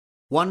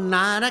One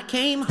night I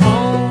came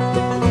home,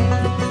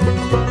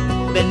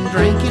 been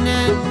drinking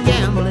and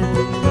gambling.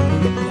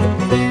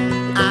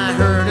 I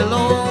heard a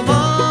low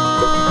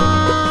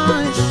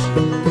voice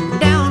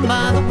down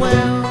by the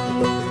well.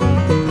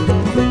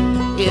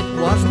 It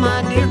was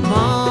my dear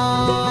mama.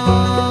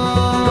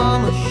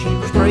 She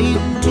was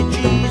praying to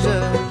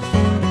Jesus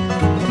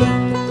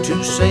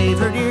to save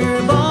her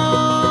dear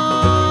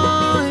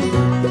boy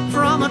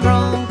from a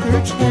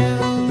drunkard's hell.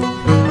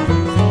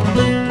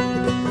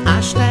 I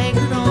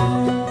staggered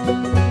on,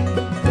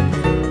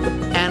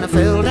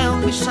 fell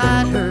down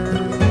beside her.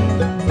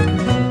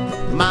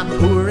 My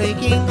poor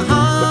aching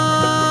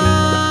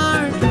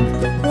heart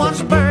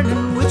was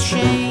burdened with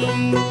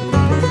shame.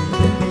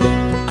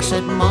 I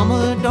said,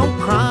 Mama, don't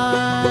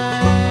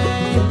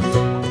cry.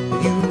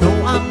 You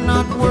know I'm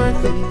not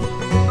worthy.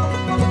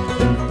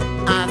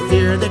 I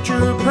fear that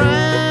your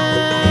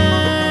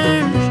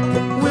prayers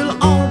will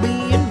all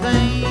be in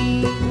vain.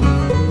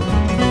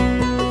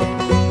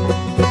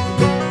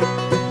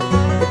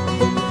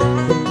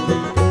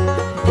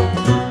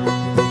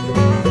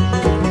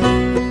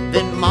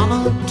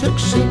 Took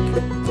sick,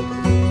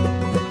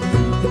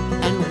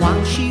 and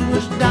while she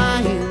was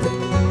dying,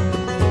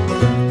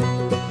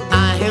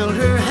 I held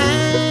her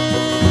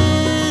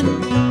hand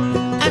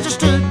as I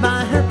stood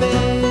by her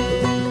bed.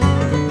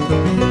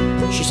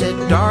 She said,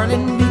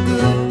 darling, be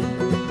good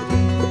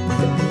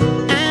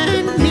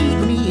and meet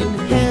me in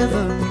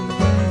heaven.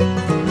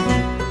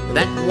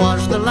 That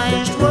was the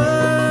last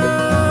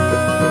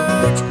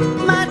words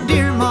my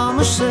dear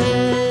mama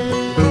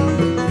said,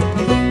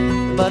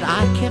 but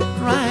I kept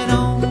right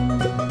on,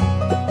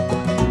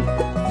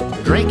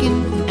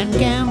 drinking and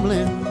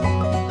gambling,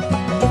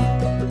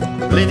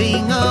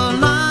 living a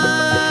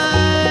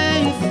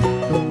life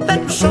that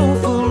was so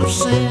full of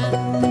sin.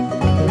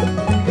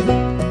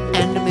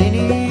 And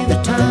many the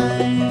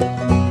time,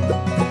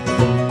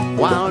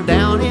 while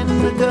down in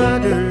the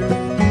gutter,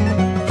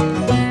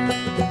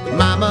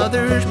 my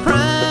mother's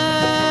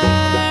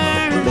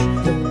prayers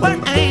were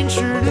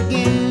answered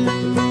again.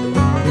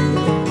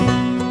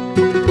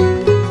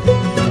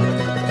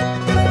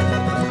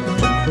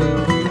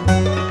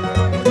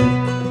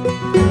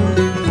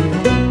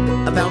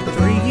 About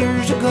 3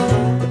 years ago,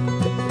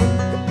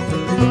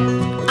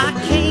 I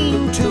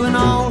came to an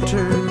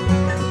altar.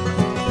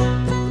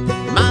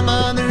 My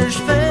mother's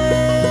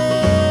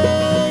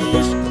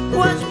face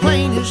was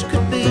plain as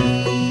could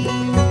be.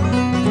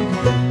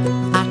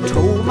 I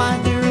told my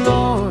dear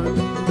Lord,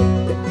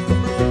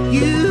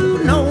 you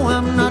know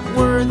I'm not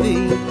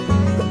worthy.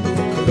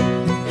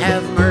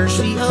 Have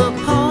mercy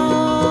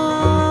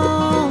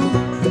upon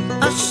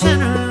a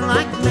sinner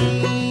like me.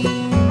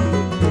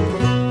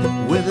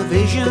 With a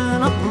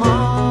vision of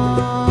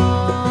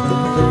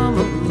Mama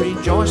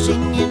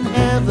rejoicing in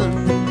heaven,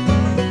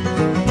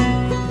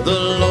 the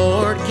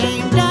Lord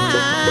came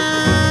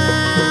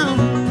down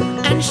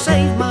and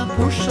saved my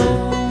poor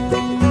soul.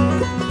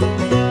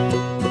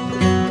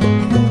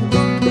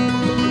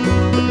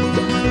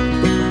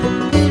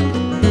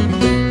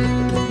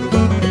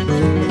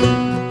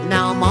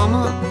 Now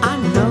Mama, I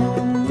know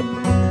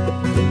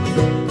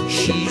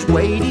she's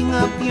waiting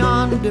up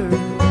yonder.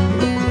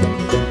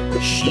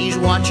 She's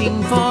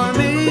watching for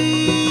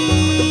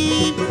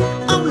me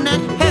on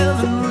that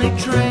heavenly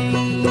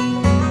train.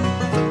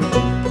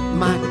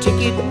 My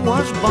ticket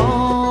was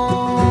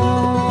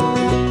bought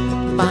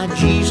by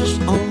Jesus